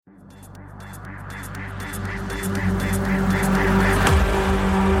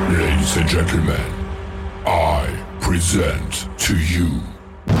Ladies and gentlemen, I present to you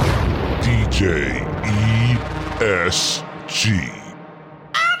DJ ESG.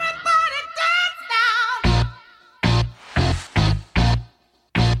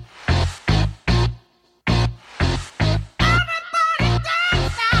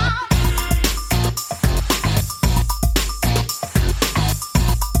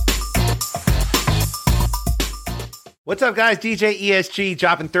 What's up, guys? DJ ESG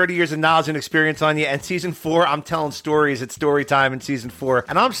dropping 30 years of knowledge and experience on you. And season 4, I'm telling stories. It's story time in season 4.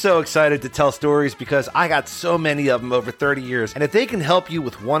 And I'm so excited to tell stories because I got so many of them over 30 years. And if they can help you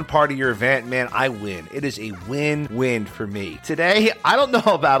with one part of your event, man, I win. It is a win-win for me. Today, I don't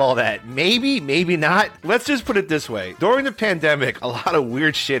know about all that. Maybe, maybe not. Let's just put it this way. During the pandemic, a lot of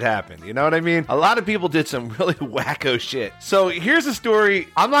weird shit happened. You know what I mean? A lot of people did some really wacko shit. So here's a story.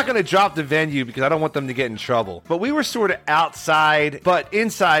 I'm not going to drop the venue because I don't want them to get in trouble. But we were sort of outside, but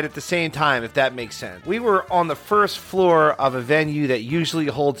inside at the same time, if that makes sense. We were on the first floor of a venue that usually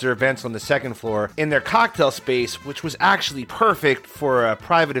holds their events on the second floor in their cocktail space, which was actually perfect for a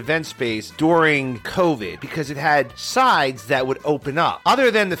private event space during COVID because it had sides that would open up.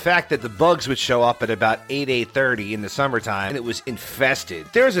 Other than the fact that the bugs would show up at about 8:30 in the summertime and it was infested.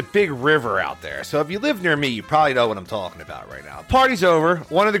 There's a big river out there. So if you live near me, you probably know what I'm talking about right now. Party's over.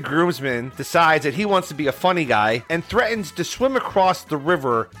 One of the groomsmen decides that he wants to be a funny guy and threatens to swim across the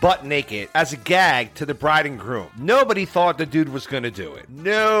river butt naked as a gag to the bride and groom. Nobody thought the dude was going to do it.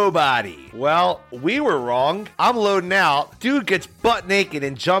 Nobody. Well, we were wrong. I'm loading out. Dude gets butt naked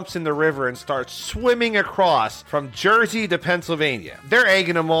and jumps in the river and starts swimming across from Jersey to Pennsylvania. They're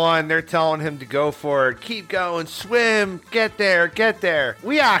egging him on. They're telling him to go for it. Keep going. Swim. Get there. Get there.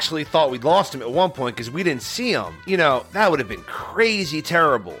 We actually thought we'd lost him at one point because we didn't see him. You know, that would have been crazy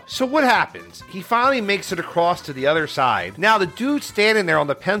terrible. So what happens? He finally makes it across to the other side. Now the dude's standing there on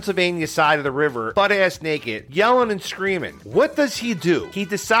the Pennsylvania side of the river, butt-ass naked, yelling and screaming. What does he do? He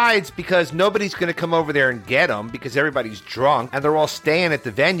decides, because nobody's going to come over there and get him because everybody's drunk and they're all staying at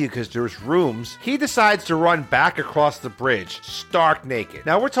the venue because there's rooms, he decides to run back across the bridge, stark naked.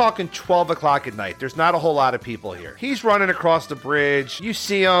 Now we're talking 12 o'clock at night. There's not a whole lot of people here. He's running across the bridge. You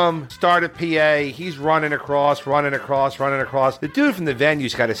see him start at PA. He's running across. The dude from the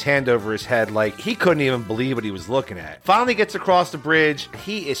venue's got his hand over his head like he couldn't even believe what he was looking at. Finally gets across the bridge.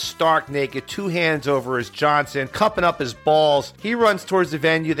 He is stark naked, 2 hands over his Johnson, cupping up his balls. He runs towards the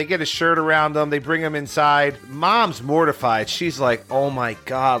venue. They get a shirt around him. They bring him inside. Mom's mortified. She's like, oh my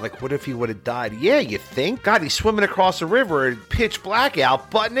God, like what if he would have died? Yeah, you think? God, he's swimming across the river, pitch black out,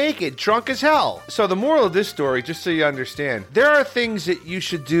 butt naked, drunk as hell. So the moral of this story, just so you understand, there are things that you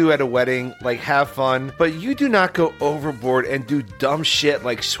should do at a wedding, like have fun, but you do not go overboard and do dumb shit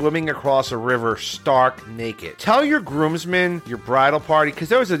like swimming across a river stark naked. Tell your groomsmen, your bridal party, because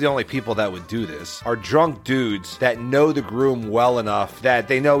those are the only people that would do this, are drunk dudes that know the groom well enough that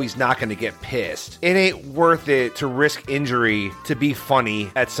they know he's not going to get pissed. It ain't worth it to risk injury to be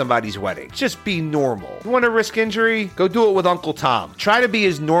funny at somebody's wedding. Just be normal. You want to risk injury? Go do it with Uncle Tom. Try to be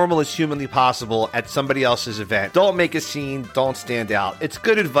as normal as humanly possible at somebody else's event. Don't make a scene. Don't stand out. It's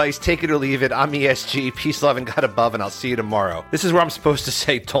good advice. Take it or leave it. I'm ESG. Peace, love, and God above, and I'll see you tomorrow. This is where I'm supposed to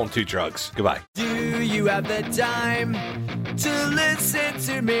say don't do drugs. Goodbye. Do you have the time to listen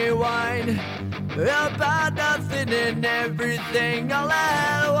to me whine about nothing and everything all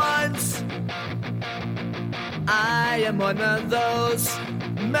at once? I am one of those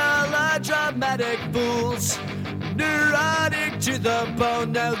melodramatic fools, neurotic to the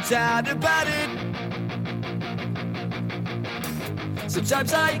bone, no doubt about it.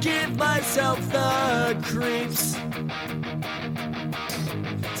 Sometimes I give myself the creeps.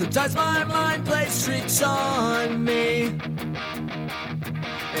 Sometimes my mind plays tricks on me.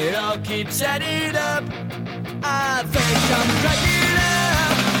 It all keeps adding up. I think I'm cracking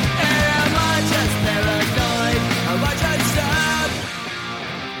up. Am I just paranoid? Am I just up?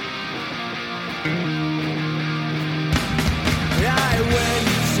 I went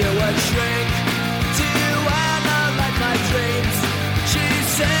to a shrink to analyze my dreams. She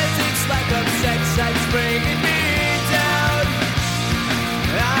says it's like a sex that's bringing me down.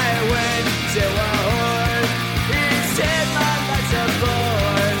 I went to a whore. He said my life's a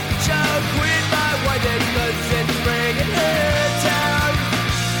bore. Choke with my white cause it's bringing her down.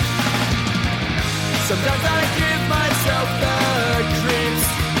 Sometimes I give myself the creeps.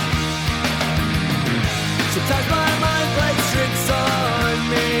 Sometimes my mind plays tricks on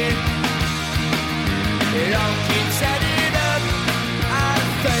me. It all keeps adding up. I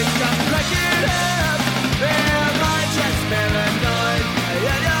think I'm cracking up. Am I just paranoid?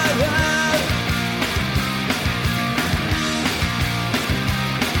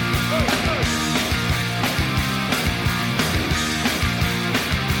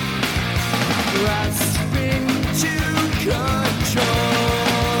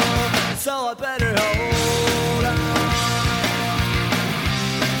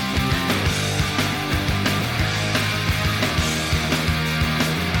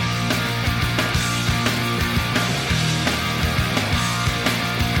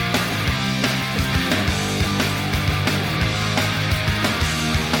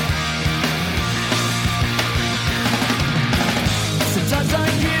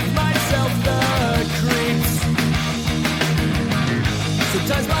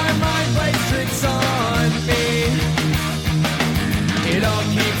 as my mind plays tricks on me. It all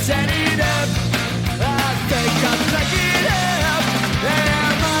keeps adding